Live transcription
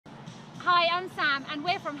Hi, I'm Sam and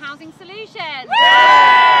we're from Housing Solutions.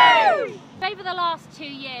 Woo! Over the last 2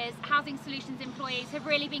 years, Housing Solutions employees have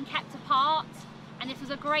really been kept apart, and this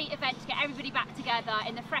was a great event to get everybody back together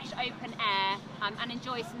in the fresh open air and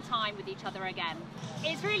enjoy some time with each other again.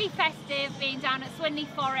 It's really festive being down at Swinley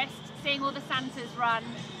Forest, seeing all the Santas run.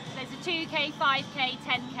 There's a 2k, 5k,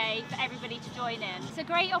 10k for everybody to join in. It's a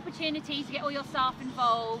great opportunity to get all your staff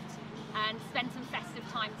involved and spend some festive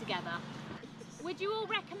time together. Would you all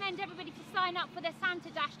recommend everybody to sign up for the Santa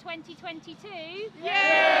Dash 2022?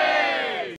 Yay!